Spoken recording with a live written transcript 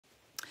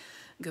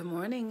Good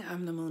morning,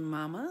 I'm the Moon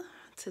Mama.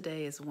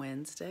 Today is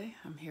Wednesday.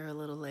 I'm here a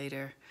little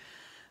later.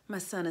 My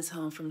son is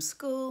home from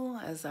school,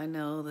 as I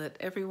know that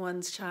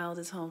everyone's child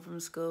is home from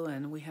school,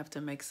 and we have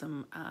to make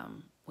some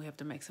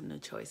new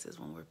choices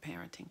when we're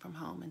parenting from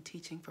home and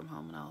teaching from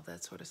home and all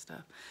that sort of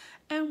stuff,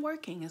 and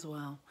working as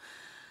well.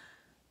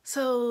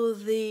 So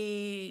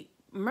the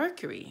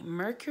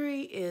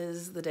Mercury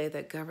is the day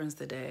that governs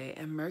the day,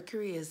 and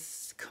Mercury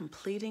is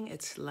completing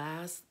the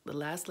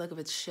last leg of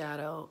its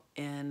shadow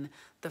in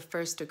the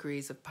first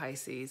degrees of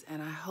Pisces.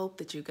 And I hope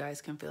that you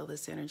guys can feel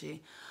this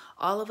energy.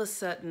 All of a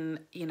sudden,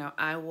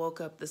 I woke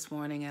up this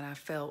morning and I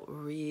felt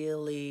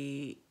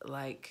really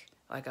like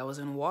I was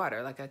in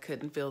water, like I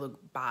couldn't feel the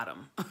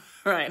bottom,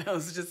 right? I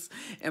was just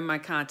in my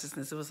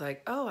consciousness. It was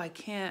like, oh, I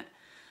can't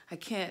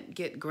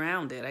get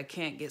grounded. I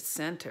can't get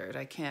centered.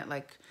 I can't,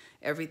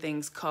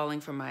 everything's calling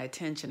for my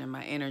attention and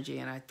my energy,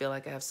 and I feel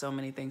like I have so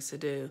many things to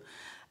do.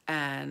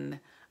 And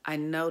I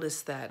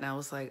noticed that, and I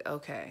was like,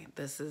 okay,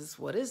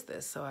 what is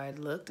this? So I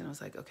looked and I was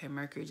like, okay,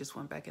 Mercury just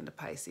went back into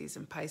Pisces,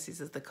 and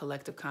Pisces is the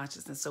collective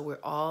consciousness. So we're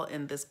all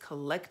in this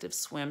collective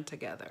swim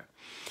together.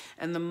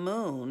 And the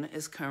moon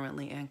is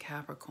currently in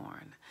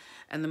Capricorn.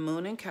 And the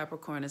moon in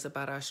Capricorn is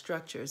about our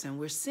structures. And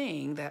we're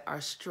seeing that our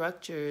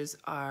structures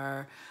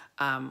are,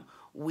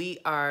 we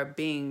are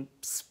being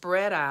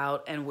spread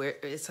out, and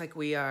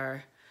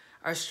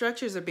our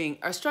structures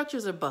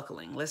are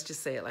buckling. Let's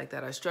just say it like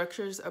that. Our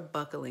structures are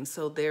buckling.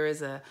 So there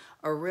is a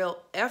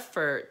real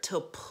effort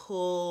to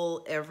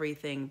pull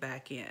everything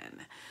back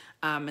in.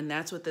 And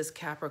that's what this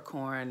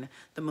Capricorn,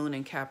 the moon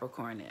in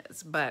Capricorn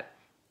is. But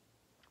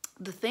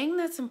the thing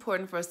that's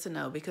important for us to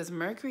know, because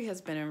Mercury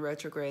has been in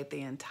retrograde the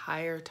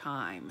entire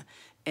time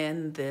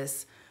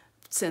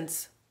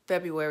since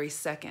February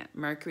 2nd.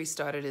 Mercury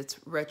started its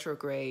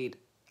retrograde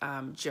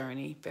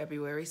journey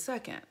February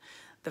 2nd,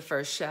 the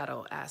first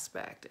shadow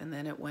aspect. And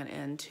then it went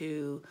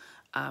into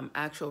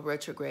actual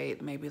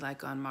retrograde maybe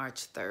like on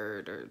March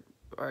 3rd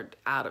or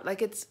out of,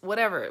 it's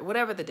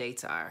whatever the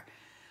dates are.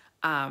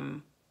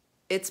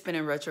 It's been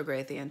in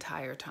retrograde the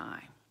entire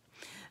time.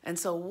 And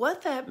so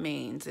what that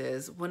means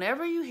is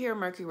whenever you hear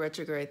Mercury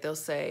retrograde, they'll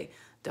say,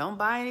 don't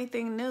buy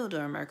anything new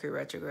during Mercury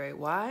retrograde.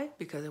 Why?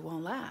 Because it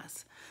won't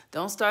last.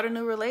 Don't start a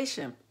new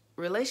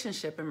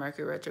relationship in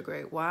Mercury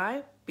retrograde.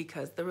 Why?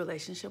 Because the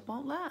relationship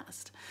won't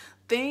last.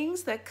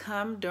 Things that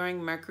come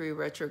during Mercury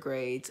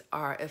retrogrades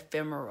are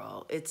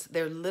ephemeral.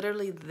 They're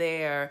literally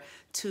there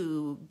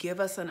to give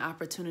us an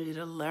opportunity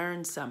to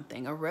learn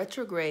something. A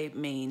retrograde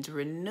means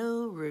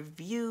renew,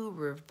 review,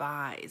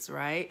 revise,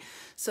 right?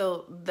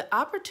 So the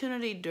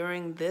opportunity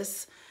during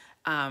this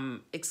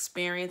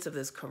experience of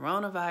this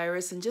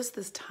coronavirus and just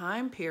this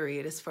time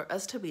period is for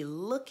us to be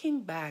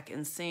looking back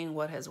and seeing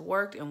what has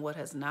worked and what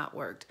has not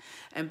worked,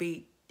 and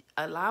be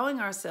allowing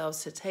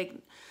ourselves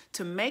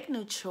to make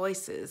new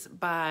choices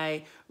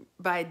by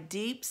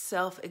deep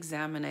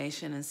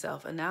self-examination and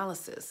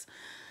self-analysis.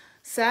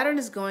 Saturn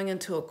is going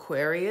into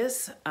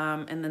Aquarius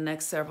in the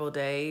next several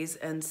days,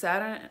 and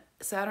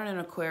Saturn in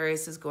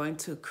Aquarius is going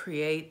to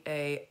create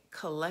a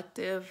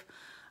collective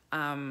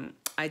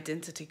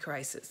identity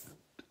crisis.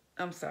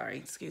 I'm sorry,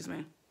 excuse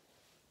me,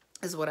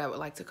 is what I would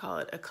like to call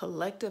it, a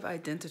collective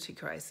identity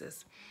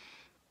crisis.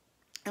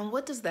 And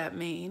what does that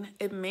mean?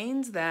 It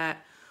means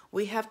that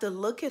we have to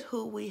look at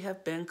who we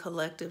have been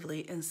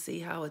collectively and see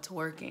how it's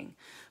working.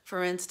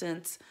 For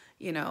instance,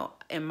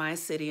 in my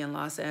city in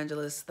Los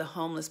Angeles, the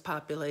homeless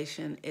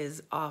population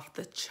is off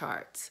the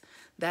charts.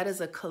 That is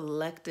a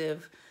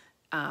collective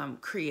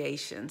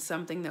creation,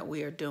 something that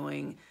we are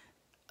doing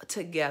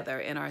together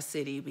in our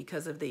city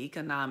because of the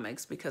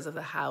economics, because of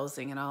the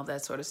housing and all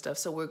that sort of stuff.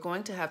 So we're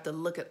going to have to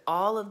look at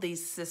all of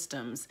these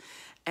systems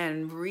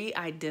and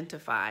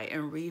re-identify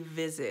and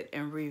revisit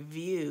and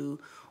review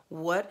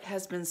what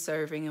has been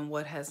serving and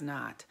what has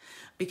not.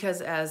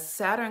 Because as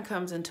Saturn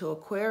comes into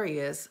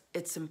Aquarius,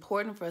 it's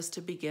important for us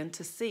to begin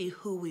to see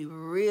who we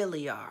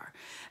really are.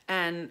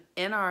 And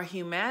in our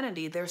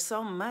humanity, there's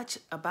so much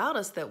about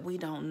us that we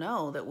don't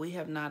know, that we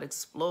have not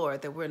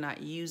explored, that we're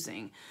not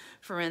using.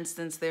 For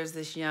instance, there's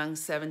this young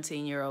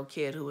 17-year-old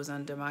kid who was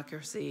on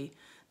Democracy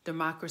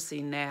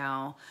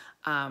Now!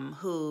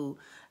 Who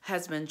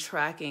has been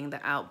tracking the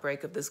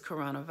outbreak of this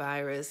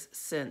coronavirus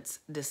since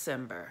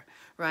December,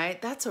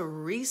 right? That's a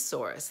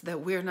resource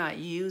that we're not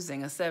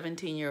using, a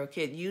 17-year-old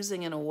kid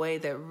using in a way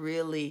that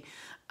really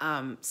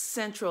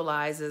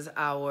centralizes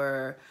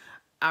our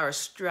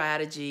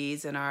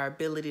strategies and our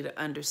ability to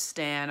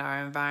understand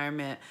our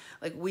environment.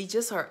 Like, we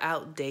just are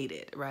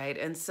outdated, right?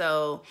 And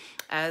so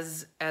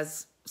as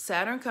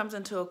Saturn comes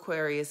into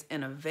Aquarius,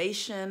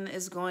 innovation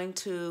is going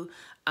to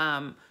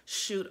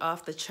shoot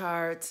off the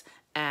charts,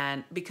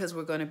 and because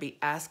we're going to be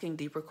asking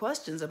deeper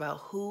questions about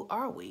who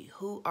are we,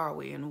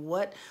 and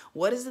what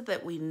is it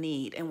that we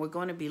need, and we're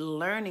going to be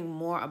learning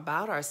more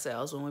about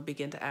ourselves when we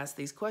begin to ask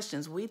these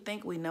questions. We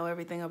think we know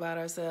everything about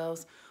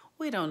ourselves.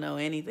 We don't know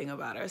anything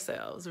about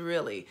ourselves,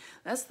 really.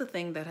 That's the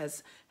thing that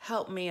has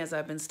helped me as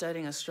I've been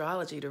studying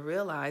astrology, to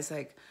realize,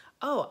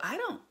 oh, I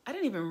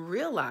didn't even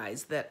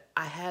realize that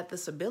I had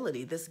this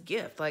ability, this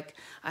gift. Like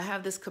I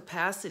have this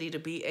capacity to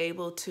be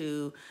able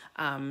to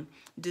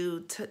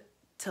do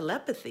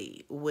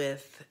telepathy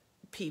with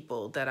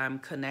people that I'm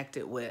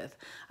connected with.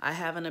 I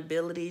have an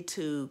ability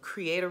to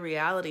create a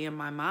reality in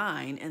my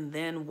mind and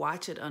then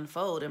watch it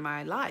unfold in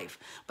my life.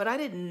 But I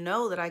didn't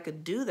know that I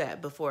could do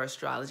that before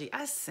astrology.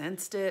 I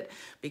sensed it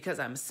because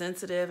I'm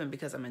sensitive and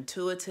because I'm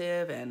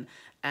intuitive and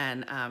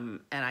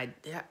I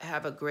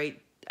have a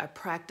great I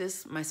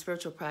practice, my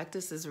spiritual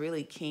practice is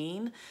really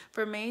keen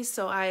for me.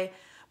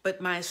 But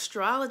my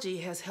astrology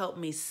has helped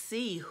me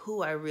see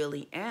who I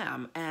really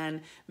am.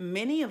 And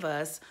many of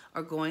us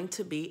are going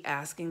to be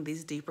asking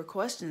these deeper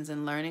questions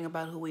and learning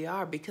about who we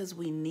are because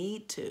we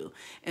need to.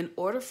 In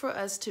order for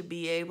us to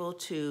be able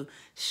to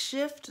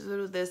shift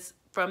through this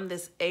from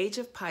this age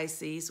of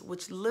Pisces,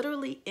 which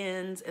literally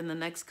ends in the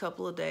next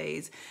couple of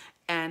days,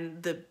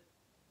 and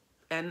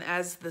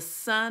as the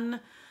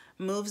sun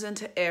moves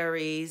into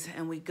Aries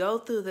and we go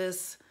through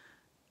this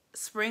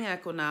spring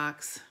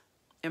equinox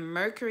and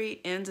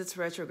Mercury ends its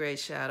retrograde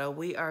shadow,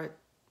 we are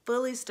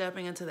fully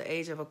stepping into the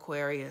age of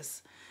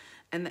Aquarius.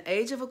 And the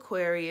age of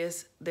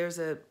Aquarius, there's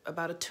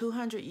about a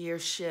 200-year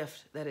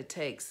shift that it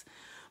takes.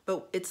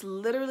 But it's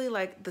literally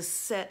like the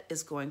set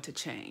is going to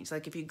change.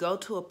 Like if you go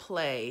to a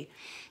play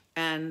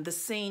and the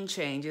scene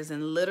changes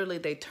and literally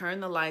they turn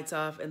the lights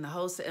off and the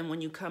whole set, and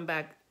when you come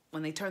back,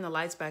 when they turn the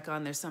lights back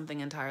on, there's something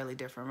entirely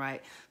different,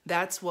 right?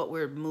 That's what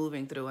we're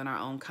moving through in our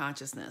own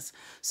consciousness.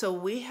 So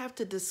we have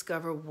to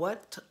discover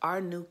what our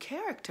new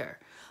character,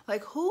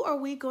 like who are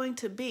we going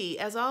to be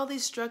as all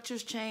these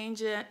structures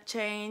change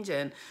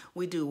and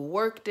we do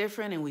work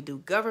different and we do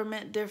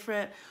government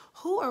different.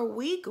 Who are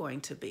we going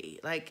to be?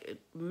 Like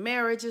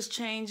marriage is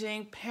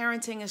changing,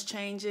 parenting is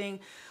changing.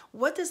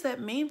 What does that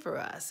mean for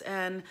us?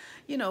 And,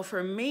 you know,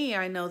 for me,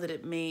 I know that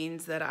it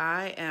means that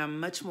I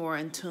am much more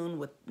in tune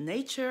with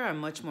nature. I'm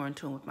much more in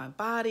tune with my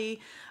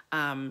body.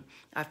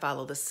 I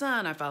follow the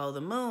sun. I follow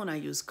the moon. I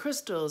use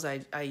crystals.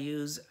 I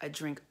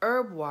drink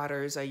herb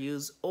waters. I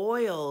use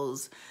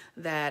oils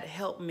that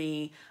help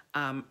me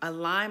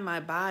align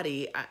my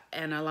body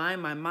and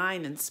align my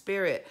mind and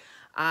spirit.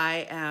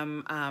 I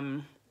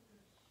am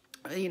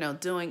you know,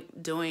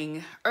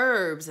 doing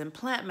herbs and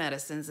plant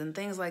medicines and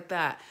things like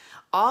that.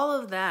 All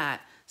of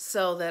that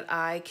so that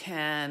I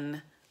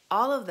can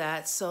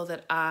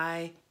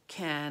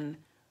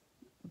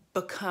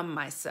become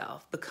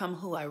myself, become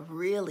who I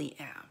really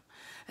am.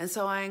 And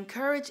so I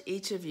encourage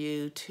each of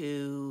you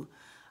to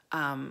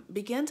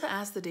begin to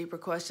ask the deeper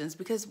questions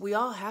because we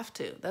all have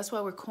to. That's why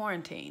we're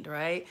quarantined,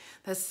 right?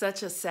 That's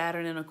such a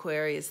Saturn and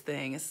Aquarius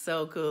thing. It's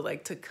so cool,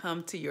 like to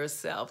come to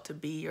yourself, to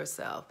be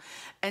yourself.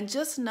 And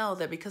just know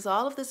that because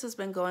all of this has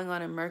been going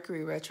on in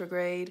Mercury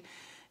retrograde,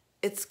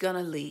 it's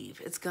gonna leave,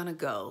 it's gonna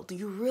go.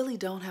 You really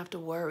don't have to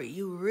worry.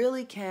 You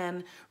really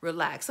can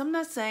relax. I'm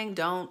not saying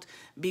don't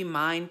be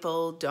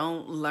mindful,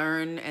 don't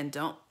learn and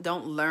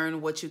don't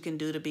learn what you can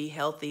do to be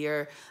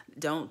healthier.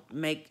 Don't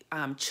make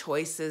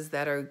choices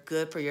that are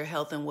good for your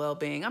health and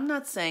well-being. I'm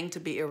not saying to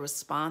be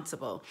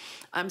irresponsible.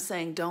 I'm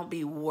saying don't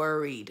be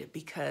worried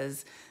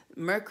because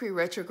Mercury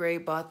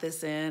retrograde brought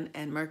this in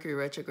and Mercury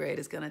retrograde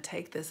is going to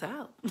take this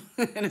out.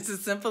 And it's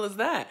as simple as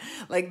that.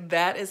 Like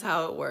that is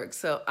how it works.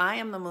 So I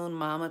am the Moon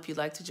Mama. If you'd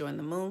like to join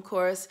the Moon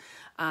course,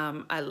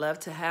 I'd love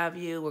to have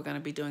you. We're going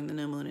to be doing the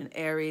new moon in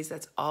Aries.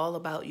 That's all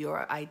about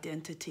your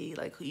identity,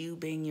 like you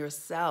being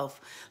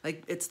yourself.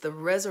 Like it's the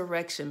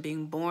resurrection,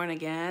 being born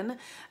again.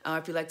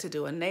 If you'd like to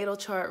do a natal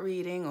chart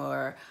reading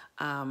or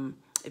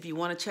if you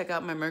want to check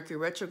out my Mercury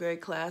retrograde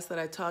class that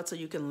I taught so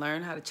you can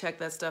learn how to check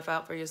that stuff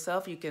out for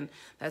yourself, you can.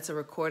 That's a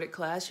recorded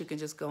class. You can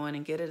just go in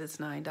and get it. It's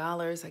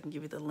 $9. I can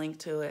give you the link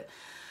to it.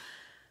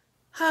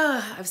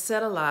 I've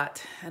said a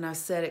lot and I've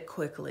said it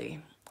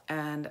quickly.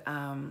 And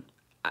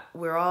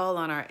we're all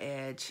on our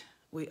edge.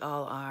 We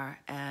all are.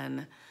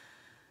 And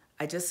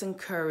I just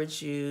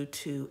encourage you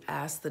to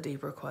ask the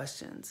deeper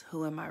questions.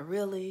 Who am I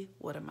really?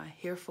 What am I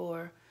here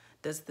for?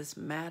 Does this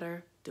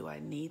matter? Do I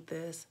need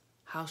this?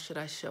 How should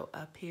I show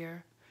up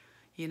here?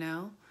 You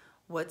know,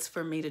 what's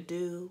for me to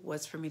do?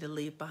 What's for me to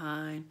leave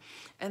behind?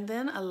 And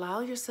then allow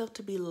yourself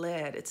to be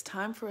led. It's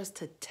time for us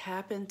to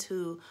tap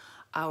into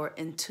our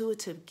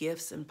intuitive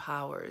gifts and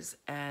powers,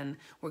 and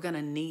we're going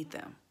to need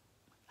them.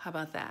 How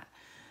about that?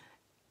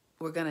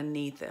 We're going to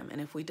need them.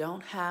 And if we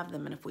don't have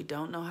them and if we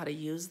don't know how to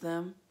use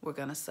them, we're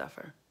going to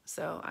suffer.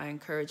 So I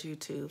encourage you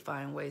to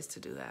find ways to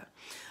do that.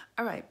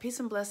 All right. Peace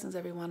and blessings,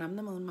 everyone. I'm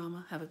the Moon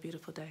Mama. Have a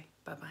beautiful day.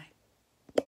 Bye-bye.